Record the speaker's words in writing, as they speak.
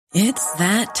It's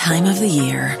that time of the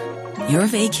year. Your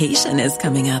vacation is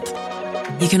coming up.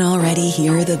 You can already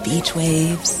hear the beach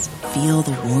waves, feel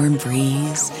the warm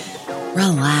breeze,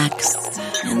 relax,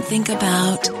 and think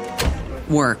about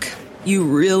work. You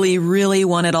really, really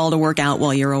want it all to work out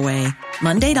while you're away.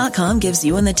 Monday.com gives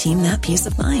you and the team that peace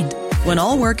of mind. When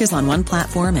all work is on one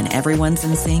platform and everyone's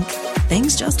in sync,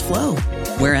 things just flow.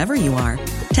 Wherever you are,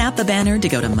 tap the banner to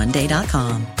go to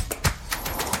Monday.com.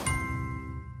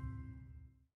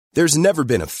 There's never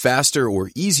been a faster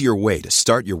or easier way to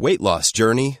start your weight loss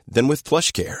journey than with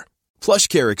PlushCare.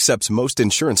 PlushCare accepts most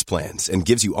insurance plans and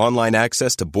gives you online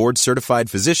access to board-certified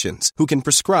physicians who can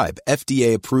prescribe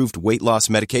FDA-approved weight loss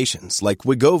medications like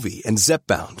Wegovy and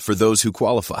Zepbound for those who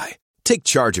qualify. Take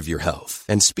charge of your health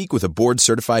and speak with a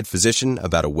board-certified physician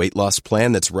about a weight loss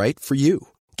plan that's right for you.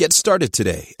 Get started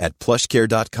today at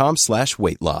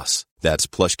plushcare.com/weight loss. That's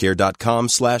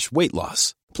plushcare.com/weight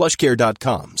loss.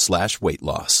 plushcare.com/weight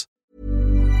loss.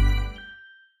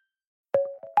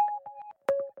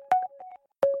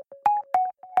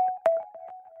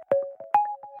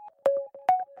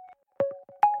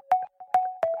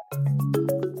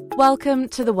 Welcome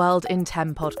to the World in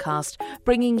 10 podcast,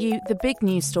 bringing you the big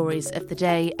news stories of the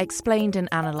day, explained and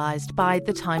analysed by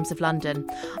The Times of London.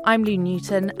 I'm Lou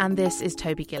Newton, and this is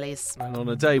Toby Gillies. And on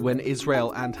a day when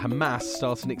Israel and Hamas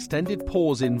start an extended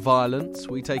pause in violence,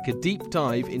 we take a deep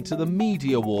dive into the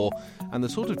media war and the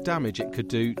sort of damage it could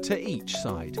do to each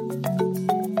side.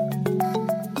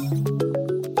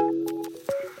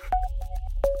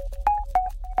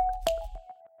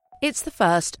 It's the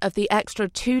first of the extra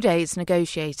 2 days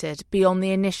negotiated beyond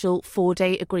the initial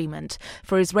 4-day agreement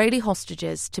for Israeli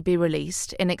hostages to be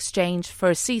released in exchange for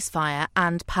a ceasefire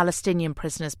and Palestinian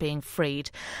prisoners being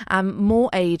freed. More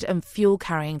aid and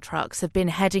fuel-carrying trucks have been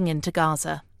heading into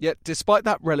Gaza. Yet, despite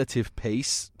that relative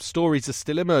peace, stories are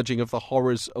still emerging of the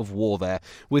horrors of war there,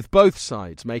 with both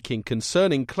sides making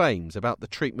concerning claims about the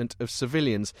treatment of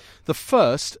civilians. The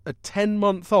first, a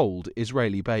 10-month-old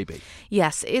Israeli baby.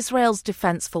 Yes, Israel's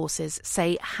defence forces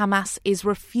say Hamas is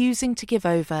refusing to give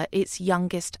over its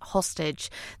youngest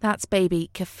hostage. That's baby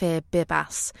Kafir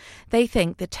Bibas. They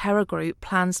think the terror group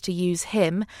plans to use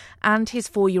him and his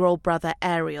 4-year-old brother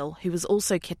Ariel, who was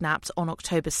also kidnapped on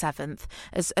October 7th,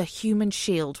 as a human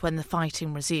shield when the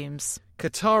fighting resumes.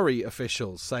 Qatari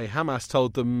officials say Hamas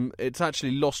told them it's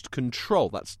actually lost control,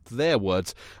 that's their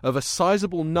words, of a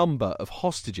sizable number of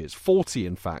hostages, 40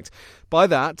 in fact. By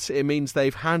that, it means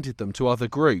they've handed them to other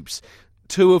groups.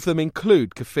 2 of them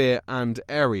include Kafir and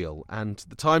Ariel, and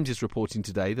The Times is reporting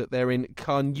today that they're in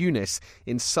Khan Yunis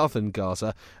in southern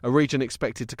Gaza, a region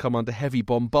expected to come under heavy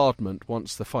bombardment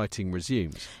once the fighting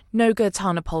resumes. Noga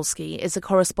Tarnopolsky is a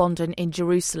correspondent in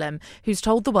Jerusalem who's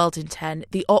told The World in 10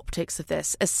 the optics of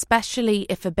this, especially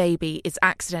if a baby is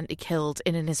accidentally killed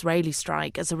in an Israeli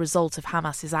strike as a result of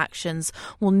Hamas's actions,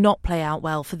 will not play out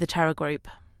well for the terror group.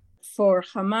 For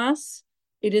Hamas,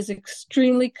 it is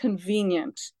extremely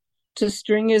convenient to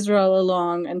string Israel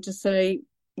along and to say,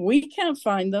 we can't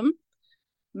find them.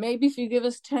 Maybe if you give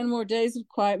us 10 more days of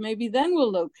quiet, maybe then we'll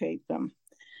locate them.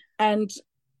 And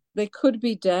they could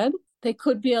be dead. They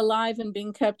could be alive and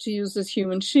being kept to use as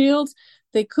human shields.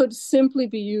 They could simply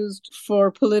be used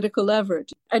for political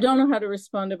leverage. I don't know how to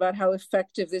respond about how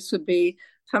effective this would be.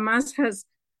 Hamas has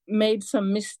made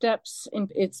some missteps in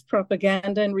its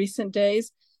propaganda in recent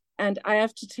days. And I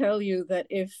have to tell you that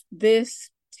if this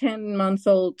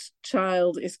 10-month-old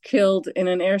child is killed in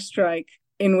an airstrike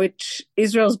in which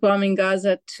Israel's bombing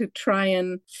Gaza to try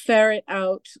and ferret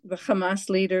out the Hamas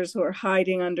leaders who are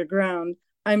hiding underground,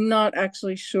 I'm not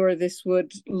actually sure this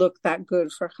would look that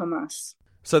good for Hamas.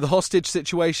 So the hostage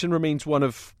situation remains one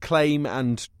of claim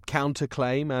and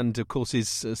counterclaim and, of course,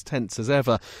 is as tense as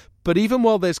ever. But even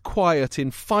while there's quiet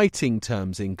in fighting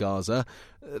terms in Gaza,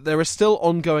 there are still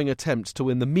ongoing attempts to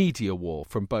win the media war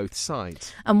from both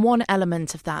sides. And one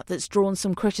element of that that's drawn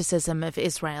some criticism of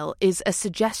Israel is a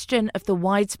suggestion of the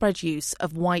widespread use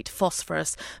of white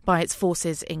phosphorus by its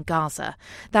forces in Gaza.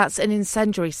 That's an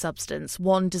incendiary substance,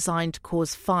 one designed to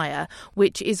cause fire,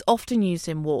 which is often used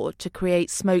in war to create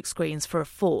smokescreens for a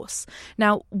force.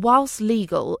 Now, whilst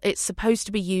legal, it's supposed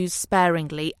to be used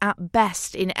sparingly, at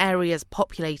best in areas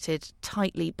populated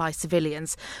tightly by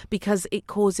civilians, because it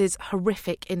causes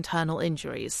horrific internal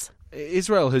injuries.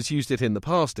 Israel has used it in the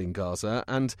past in Gaza,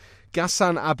 and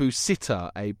Ghassan Abu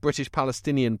Sitta, a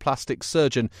British-Palestinian plastic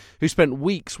surgeon who spent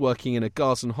weeks working in a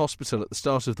Gazan hospital at the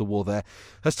start of the war there,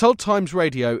 has told Times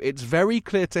Radio it's very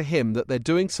clear to him that they're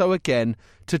doing so again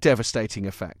to devastating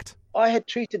effect. I had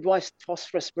treated white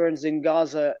phosphorus burns in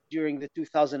Gaza during the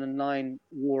 2009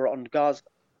 war on Gaza.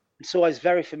 And so I was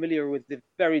very familiar with the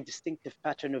very distinctive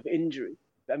pattern of injury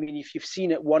I mean, if you've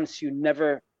seen it once, you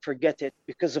never forget it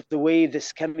because of the way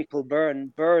this chemical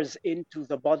burns into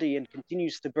the body and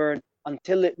continues to burn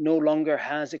until it no longer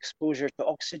has exposure to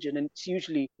oxygen. And it's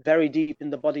usually very deep in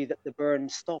the body that the burn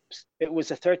stops. It was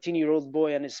a 13-year-old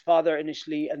boy and his father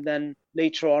initially, and then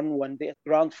later on when the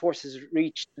ground forces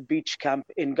reached the beach camp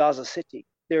in Gaza City,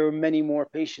 there were many more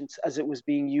patients as it was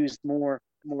being used more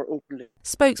openly.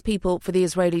 Spokespeople for the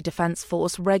Israeli Defence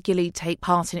Force regularly take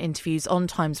part in interviews on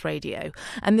Times Radio,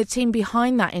 and the team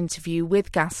behind that interview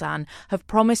with Ghassan have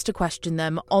promised to question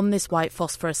them on this white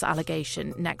phosphorus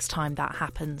allegation next time that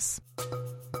happens.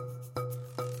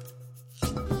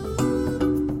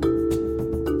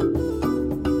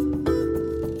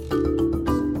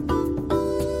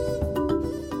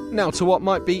 Now to what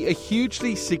might be a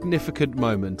hugely significant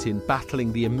moment in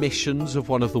battling the emissions of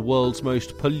one of the world's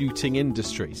most polluting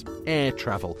industries, air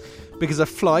travel. Because a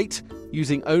flight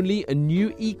using only a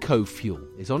new eco-fuel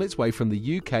is on its way from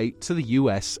the UK to the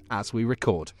US as we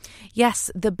record. Yes,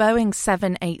 the Boeing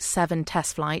 787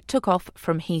 test flight took off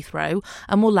from Heathrow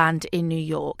and will land in New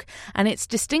York. And it's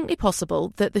distinctly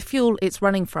possible that the fuel it's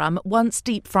running from once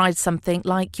deep-fried something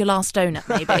like your last donut,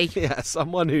 maybe. Yeah,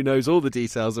 someone who knows all the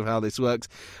details of how this works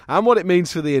and what it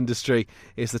means for the industry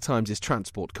is the Times'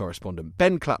 transport correspondent,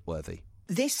 Ben Clapworthy.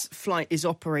 This flight is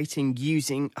operating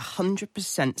using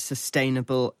 100%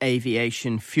 sustainable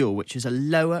aviation fuel, which is a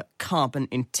lower carbon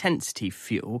intensity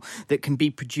fuel that can be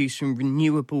produced from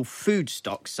renewable food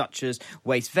stocks such as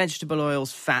waste vegetable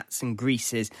oils, fats and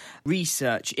greases.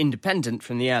 Research independent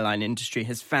from the airline industry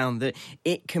has found that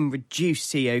it can reduce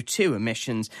CO2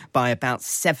 emissions by about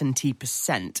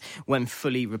 70% when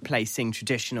fully replacing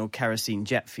traditional kerosene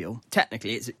jet fuel.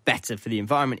 Technically, it's better for the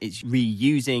environment. It's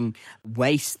reusing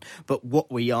waste, but what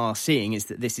we are seeing is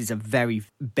that this is a very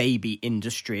baby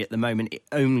industry at the moment. It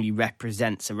only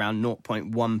represents around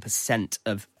 0.1%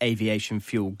 of aviation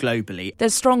fuel globally.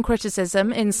 There's strong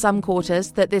criticism in some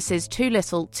quarters that this is too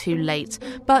little, too late.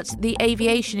 But the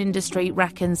aviation industry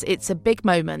reckons it's a big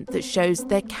moment that shows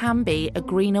there can be a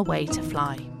greener way to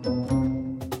fly.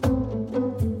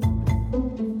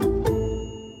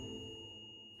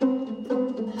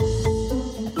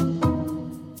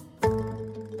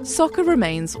 Soccer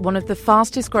remains one of the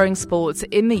fastest growing sports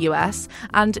in the US,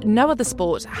 and no other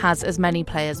sport has as many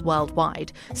players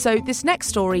worldwide. So this next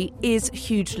story is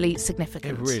hugely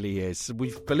significant. It really is.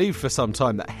 We've believed for some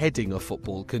time that heading a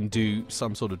football can do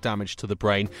some sort of damage to the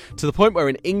brain, to the point where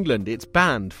in England it's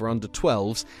banned for under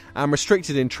 12s and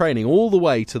restricted in training all the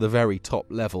way to the very top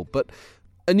level. But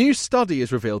a new study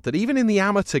has revealed that even in the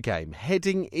amateur game,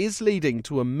 heading is leading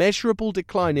to a measurable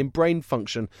decline in brain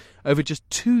function over just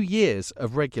 2 years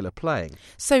of regular playing.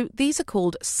 So these are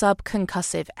called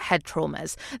subconcussive head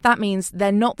traumas. That means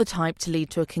they're not the type to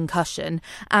lead to a concussion,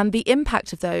 and the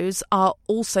impact of those are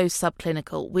also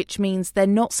subclinical, which means they're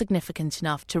not significant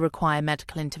enough to require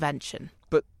medical intervention.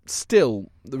 But still,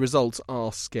 the results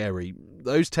are scary.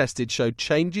 Those tested showed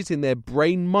changes in their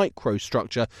brain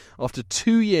microstructure after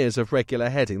 2 years of regular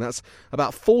heading. That's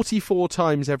about 44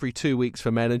 times every 2 weeks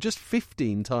for men and just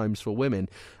 15 times for women.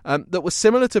 That was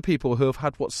similar to people who have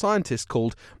had what scientists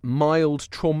called mild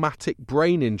traumatic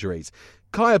brain injuries.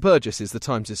 Kaya Burgess is the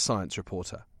Times' science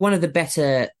reporter. One of the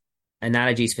better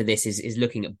analogies for this is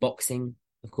looking at boxing.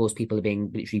 Of course, people are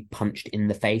being literally punched in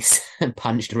the face and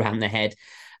punched around the head.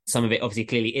 Some of it obviously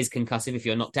clearly is concussive if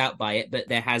you're knocked out by it, but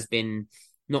there has been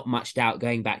not much doubt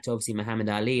going back to obviously Muhammad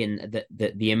Ali and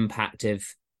the impact of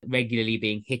regularly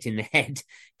being hit in the head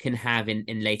can have in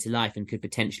later life and could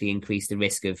potentially increase the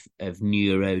risk of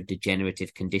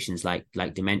neurodegenerative conditions like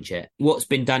dementia. What's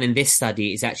been done in this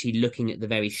study is actually looking at the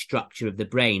very structure of the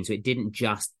brain. So it didn't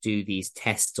just do these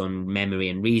tests on memory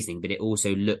and reasoning, but it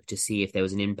also looked to see if there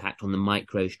was an impact on the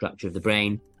microstructure of the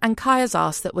brain. And Kaya's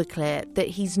asked that we're clear that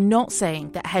he's not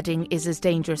saying that heading is as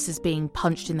dangerous as being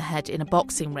punched in the head in a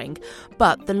boxing ring,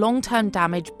 but the long-term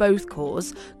damage both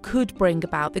cause could bring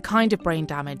about the kind of brain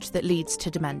damage that leads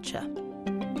to dementia.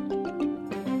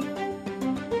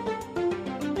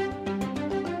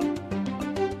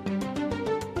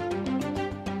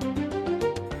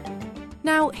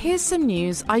 Now, here's some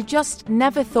news I just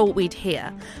never thought we'd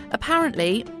hear.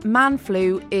 Apparently, man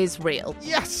flu is real.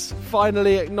 Yes,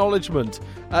 finally acknowledgement.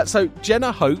 So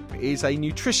Jenna Hope is a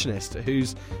nutritionist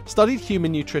who's studied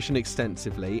human nutrition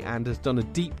extensively and has done a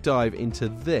deep dive into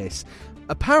this.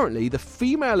 Apparently, the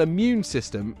female immune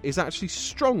system is actually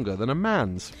stronger than a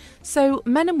man's. So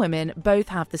men and women both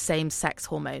have the same sex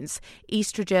hormones,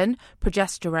 estrogen,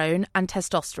 progesterone and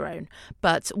testosterone.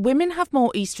 But women have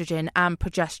more estrogen and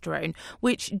progesterone,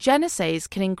 which Jenna says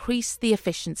can increase the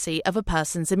efficiency of a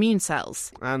person's immune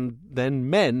cells. And then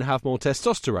men have more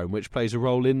testosterone, which plays a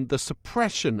role in the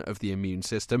suppression of the immune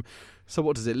system. So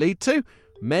what does it lead to?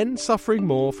 Men suffering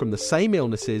more from the same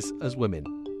illnesses as women.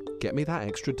 Get me that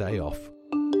extra day off.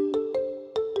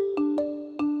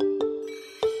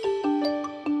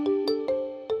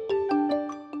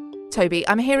 Toby,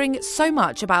 I'm hearing so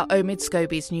much about Omid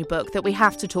Scobie's new book that we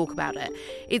have to talk about it.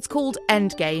 It's called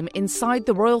Endgame, Inside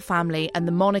the Royal Family and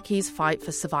the Monarchy's Fight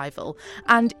for Survival,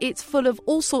 and it's full of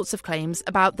all sorts of claims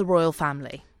about the royal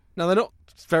family. Now, they're not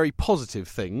very positive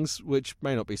things, which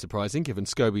may not be surprising given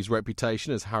Scobie's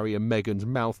reputation as Harry and Meghan's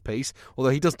mouthpiece, although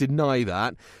he does deny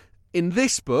that. In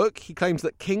this book, he claims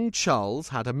that King Charles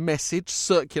had a message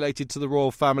circulated to the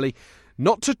royal family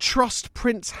not to trust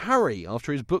Prince Harry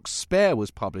after his book Spare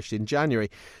was published in January,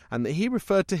 and that he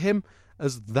referred to him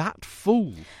as that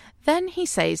fool. Then he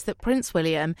says that Prince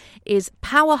William is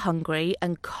power-hungry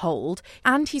and cold,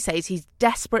 and he says he's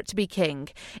desperate to be king.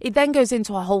 It then goes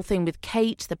into a whole thing with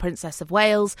Kate, the Princess of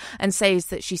Wales, and says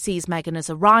that she sees Meghan as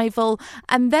a rival,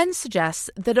 and then suggests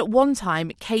that at one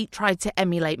time Kate tried to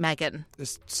emulate Meghan.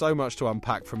 There's so much to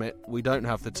unpack from it. We don't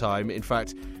have the time. In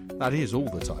fact, that is all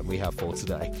the time we have for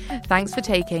today. Thanks for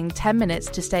taking 10 minutes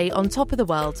to stay on top of the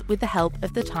world with the help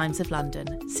of the Times of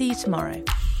London. See you tomorrow.